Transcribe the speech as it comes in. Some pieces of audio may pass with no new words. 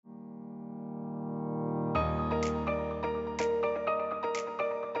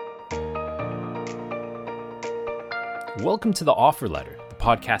Welcome to The Offer Letter, the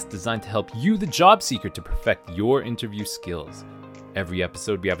podcast designed to help you, the job seeker, to perfect your interview skills. Every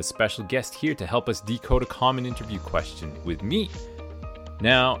episode, we have a special guest here to help us decode a common interview question with me.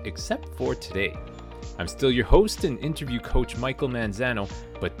 Now, except for today, I'm still your host and interview coach, Michael Manzano,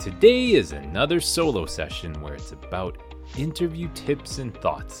 but today is another solo session where it's about interview tips and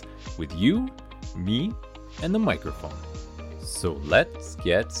thoughts with you, me, and the microphone. So let's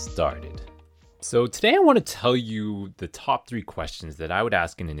get started. So today I want to tell you the top 3 questions that I would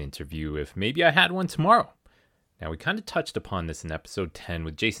ask in an interview if maybe I had one tomorrow. Now, we kind of touched upon this in episode 10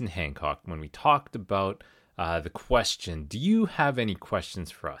 with Jason Hancock when we talked about the question, do you have any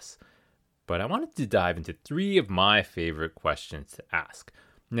questions for us? But I wanted to dive into 3 of my favorite questions to ask.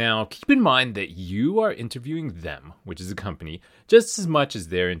 Now, keep in mind that you are interviewing them, which is a company, just as much as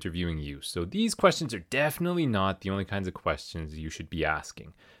they're interviewing you. So these questions are definitely not the only kinds of questions you should be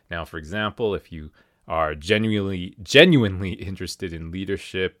asking. Now, for example, if you are genuinely interested in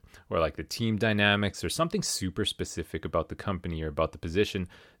leadership or like the team dynamics or something super specific about the company or about the position,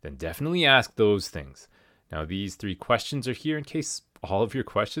 then definitely ask those things. Now, these 3 questions are here in case all of your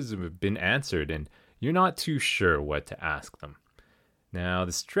questions have been answered and you're not too sure what to ask them. Now,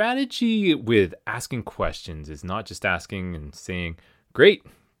 the strategy with asking questions is not just asking and saying, great,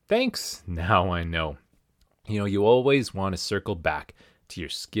 thanks, now I know. You always want to circle back to your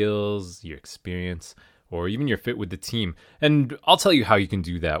skills, your experience, or even your fit with the team. And I'll tell you how you can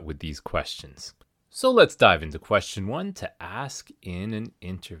do that with these questions. So let's dive into question 1 to ask in an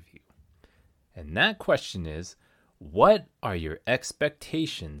interview. And that question is, what are your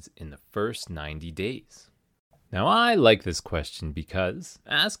expectations in the first 90 days? Now, I like this question because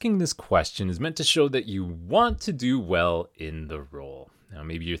asking this question is meant to show that you want to do well in the role. Now,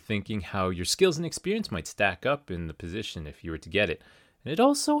 maybe you're thinking how your skills and experience might stack up in the position if you were to get it. And it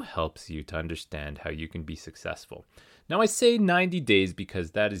also helps you to understand how you can be successful. Now, I say 90 days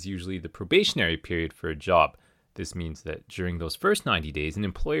because that is usually the probationary period for a job. This means that during those first 90 days, an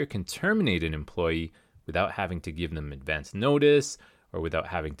employer can terminate an employee without having to give them advance notice or without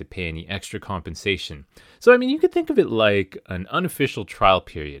having to pay any extra compensation. So, you could think of it like an unofficial trial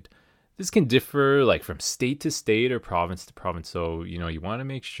period. This can differ from state to state or province to province. So, you want to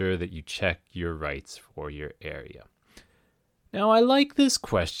make sure that you check your rights for your area. Now, I like this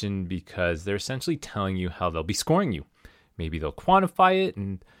question because they're essentially telling you how they'll be scoring you. Maybe they'll quantify it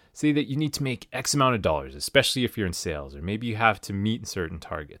and say that you need to make X amount of dollars, especially if you're in sales, or maybe you have to meet certain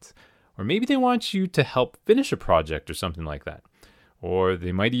targets. Or maybe they want you to help finish a project or something like that. Or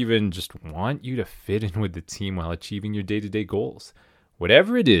they might even just want you to fit in with the team while achieving your day-to-day goals.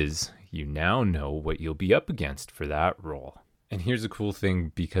 Whatever it is, you now know what you'll be up against for that role. And here's a cool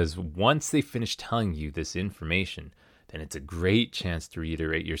thing, because once they finish telling you this information, then it's a great chance to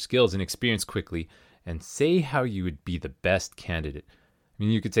reiterate your skills and experience quickly and say how you would be the best candidate.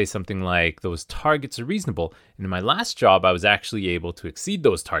 You could say something like, those targets are reasonable, and in my last job, I was actually able to exceed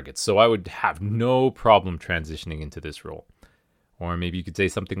those targets, so I would have no problem transitioning into this role. Or maybe you could say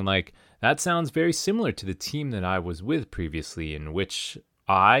something like, that sounds very similar to the team that I was with previously, in which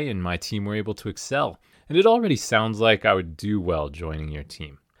I and my team were able to excel, and it already sounds like I would do well joining your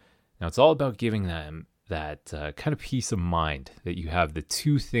team. Now, it's all about giving them that kind of peace of mind that you have the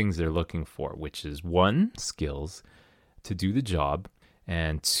 2 things they're looking for, which is 1, skills to do the job,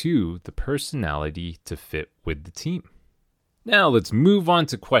 and 2, the personality to fit with the team. Now let's move on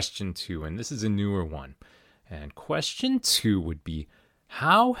to question 2, and this is a newer one. And question 2 would be,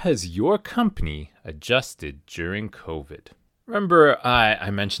 how has your company adjusted during COVID? Remember, I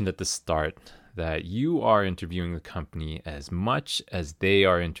mentioned at the start that you are interviewing the company as much as they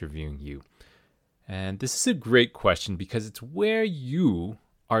are interviewing you. And this is a great question because it's where you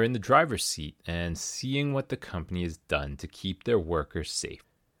are in the driver's seat and seeing what the company has done to keep their workers safe.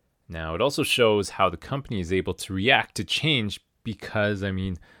 Now, it also shows how the company is able to react to change because,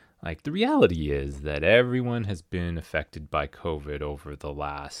 the reality is that everyone has been affected by COVID over the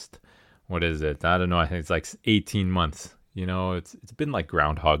last, I don't know, I think it's 18 months. It's been like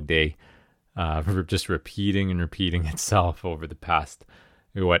Groundhog Day, just repeating itself over the past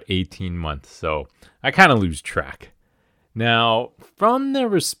 18 months. So I kind of lose track. Now, from the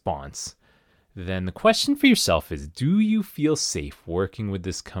response, then the question for yourself is, do you feel safe working with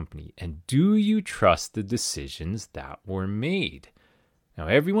this company? And do you trust the decisions that were made? Now,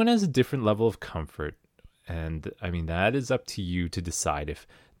 everyone has a different level of comfort. And that is up to you to decide if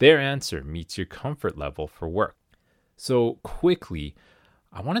their answer meets your comfort level for work. So quickly,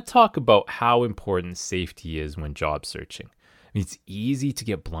 I want to talk about how important safety is when job searching. It's easy to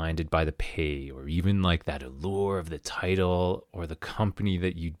get blinded by the pay or even that allure of the title or the company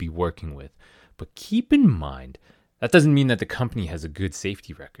that you'd be working with. But keep in mind That doesn't mean that the company has a good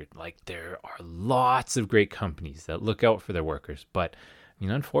safety record. Like, there are lots of great companies that look out for their workers. But,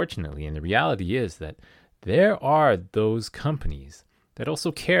 unfortunately, and the reality is that there are those companies that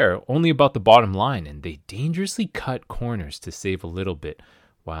also care only about the bottom line, and they dangerously cut corners to save a little bit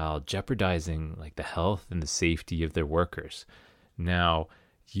while jeopardizing like the health and the safety of their workers. Now,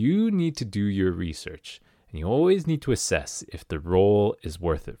 you need to do your research, and you always need to assess if the role is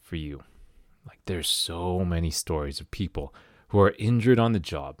worth it for you. Like, there's so many stories of people who are injured on the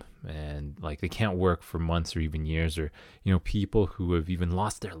job and like they can't work for months or even years, or people who have even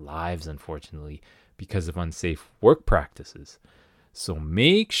lost their lives, unfortunately, because of unsafe work practices. So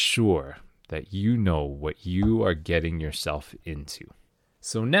make sure that you know what you are getting yourself into.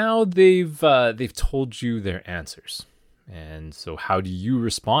 So now they've told you their answers. And so how do you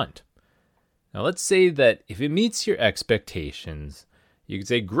respond? Now let's say that if it meets your expectations, you can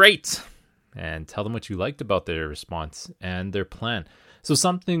say great and tell them what you liked about their response and their plan. So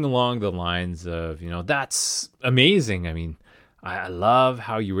something along the lines of, that's amazing. I mean, I love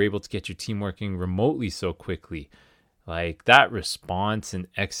how you were able to get your team working remotely so quickly. Like, that response and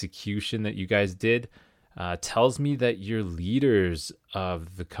execution that you guys did tells me that your leaders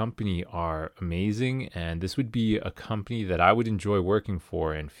of the company are amazing, and this would be a company that I would enjoy working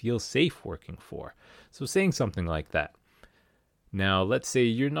for and feel safe working for. So saying something like that. Now, let's say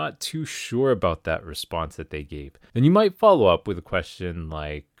you're not too sure about that response that they gave. Then you might follow up with a question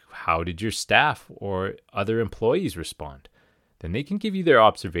like, how did your staff or other employees respond? Then they can give you their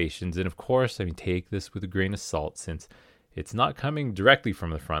observations. And of course, take this with a grain of salt, since it's not coming directly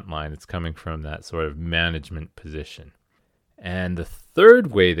from the front line. It's coming from that sort of management position. And the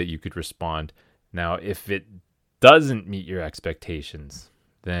third way that you could respond, now, if it doesn't meet your expectations,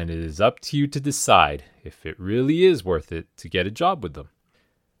 then it is up to you to decide if it really is worth it to get a job with them.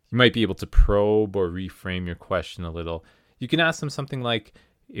 You might be able to probe or reframe your question a little. You can ask them something like,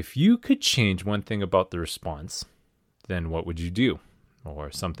 if you could change one thing about the response, then what would you do? Or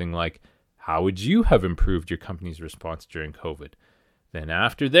something like, how would you have improved your company's response during COVID? Then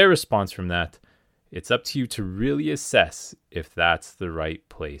after their response from that, it's up to you to really assess if that's the right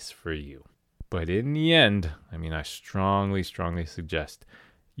place for you. But in the end, I strongly suggest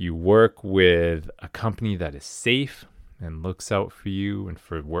you work with a company that is safe and looks out for you and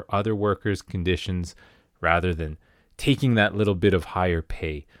for other workers' conditions, rather than taking that little bit of higher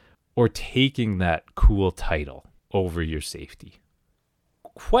pay or taking that cool title over your safety.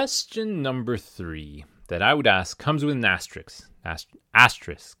 Question number 3 that I would ask comes with an asterisk.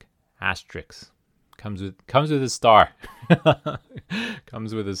 Asterisk. Comes with a star.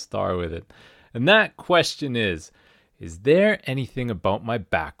 Comes with a star with it. And that question is there anything about my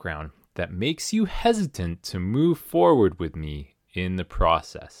background that makes you hesitant to move forward with me in the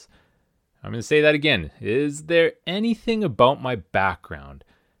process? I'm going to say that again. Is there anything about my background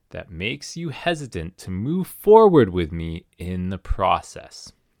that makes you hesitant to move forward with me in the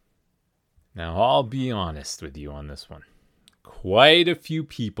process? Now, I'll be honest with you on this one. Quite a few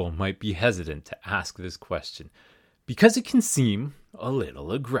people might be hesitant to ask this question because it can seem a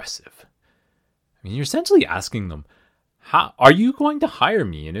little aggressive. You're essentially asking them, how are you going to hire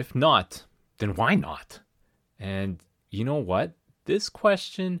me? And if not, then why not? And you know what? This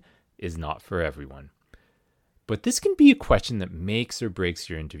question is not for everyone. But this can be a question that makes or breaks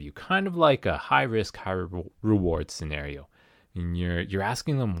your interview, kind of like a high-risk, high-reward scenario. And you're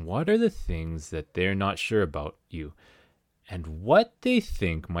asking them what are the things that they're not sure about you and what they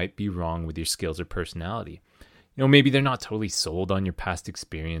think might be wrong with your skills or personality. Maybe they're not totally sold on your past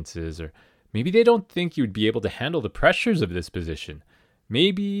experiences, or maybe they don't think you would be able to handle the pressures of this position.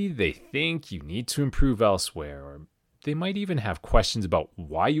 Maybe they think you need to improve elsewhere, or they might even have questions about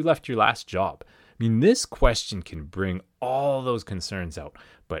why you left your last job. This question can bring all those concerns out,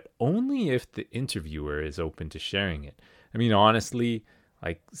 but only if the interviewer is open to sharing it. Honestly,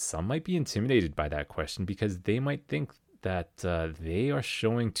 some might be intimidated by that question because they might think that they are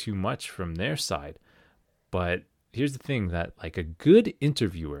showing too much from their side. But here's the thing, that a good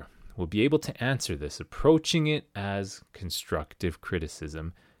interviewer will be able to answer this, approaching it as constructive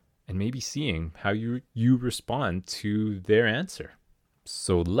criticism and maybe seeing how you respond to their answer.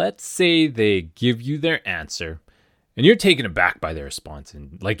 So let's say they give you their answer and you're taken aback by their response,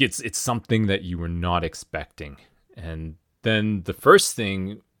 and it's something that you were not expecting. And then the first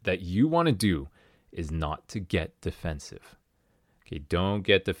thing that you want to do is not to get defensive. Okay, don't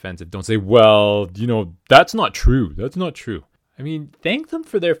get defensive. Don't say, well, that's not true. That's not true. Thank them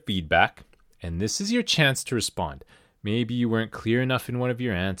for their feedback, and this is your chance to respond. Maybe you weren't clear enough in one of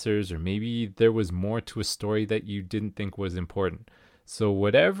your answers, or maybe there was more to a story that you didn't think was important. So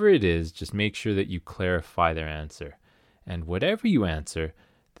whatever it is, just make sure that you clarify their answer. And whatever you answer,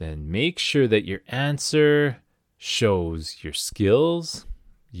 then make sure that your answer shows your skills,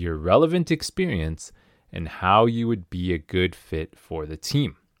 your relevant experience, and how you would be a good fit for the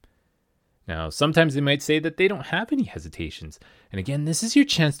team. Now, sometimes they might say that they don't have any hesitations. And again, this is your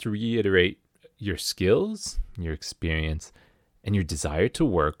chance to reiterate your skills, your experience, and your desire to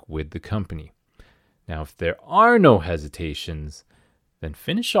work with the company. Now, if there are no hesitations, then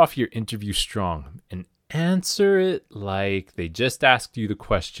finish off your interview strong and answer it like they just asked you the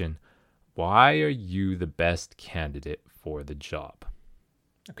question, why are you the best candidate for the job?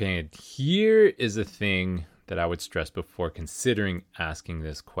 Okay, and here is a thing that I would stress before considering asking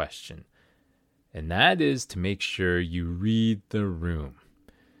this question. And that is to make sure you read the room.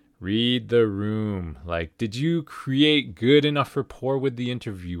 Read the room. Like, did you create good enough rapport with the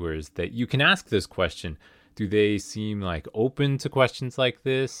interviewers that you can ask this question? Do they seem like open to questions like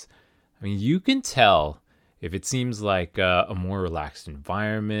this? I mean, you can tell if it seems like a more relaxed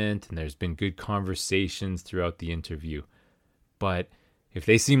environment and there's been good conversations throughout the interview. But if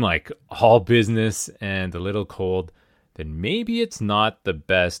they seem like all business and a little cold, then maybe it's not the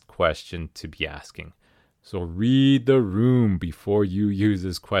best question to be asking. So read the room before you use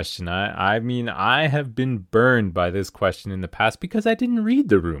this question. I mean, I have been burned by this question in the past because I didn't read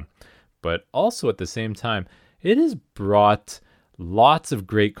the room. But also at the same time, it has brought lots of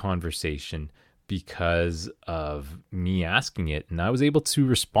great conversation because of me asking it. And I was able to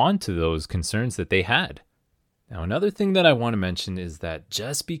respond to those concerns that they had. Now, another thing that I want to mention is that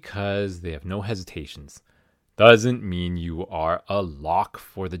just because they have no hesitations doesn't mean you are a lock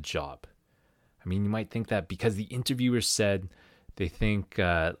for the job. I mean, you might think that because the interviewer said they think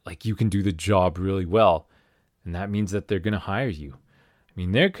like you can do the job really well, and that means that they're going to hire you. I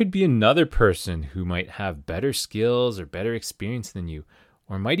mean, there could be another person who might have better skills or better experience than you,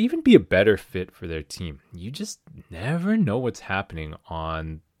 or might even be a better fit for their team. You just never know what's happening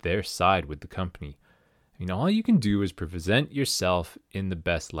on their side with the company. I mean, all you can do is present yourself in the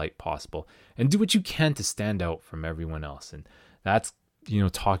best light possible and do what you can to stand out from everyone else. And that's,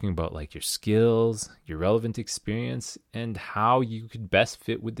 talking about like your skills, your relevant experience, and how you could best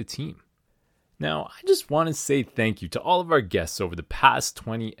fit with the team. Now, I just want to say thank you to all of our guests over the past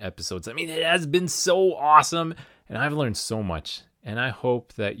 20 episodes. I mean, it has been so awesome, and I've learned so much. And I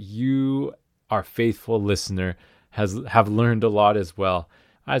hope that you, our faithful listener, have learned a lot as well.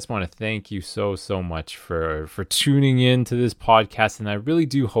 I just want to thank you so much for tuning in to this podcast, and I really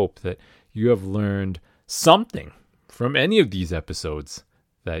do hope that you have learned something from any of these episodes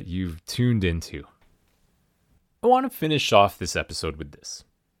that you've tuned into. I want to finish off this episode with this.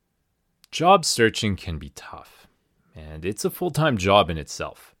 Job searching can be tough, and it's a full-time job in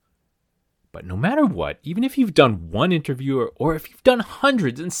itself. But no matter what, even if you've done one interview or if you've done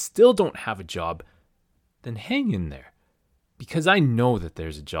hundreds and still don't have a job, then hang in there. Because I know that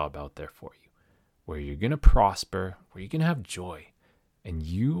there's a job out there for you, where you're going to prosper, where you're going to have joy, and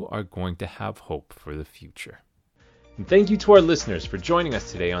you are going to have hope for the future. And thank you to our listeners for joining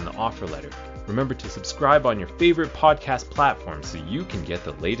us today on The Offer Letter. Remember to subscribe on your favorite podcast platform so you can get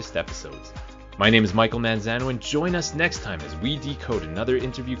the latest episodes. My name is Michael Manzano, and join us next time as we decode another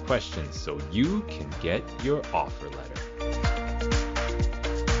interview question so you can get your offer letter.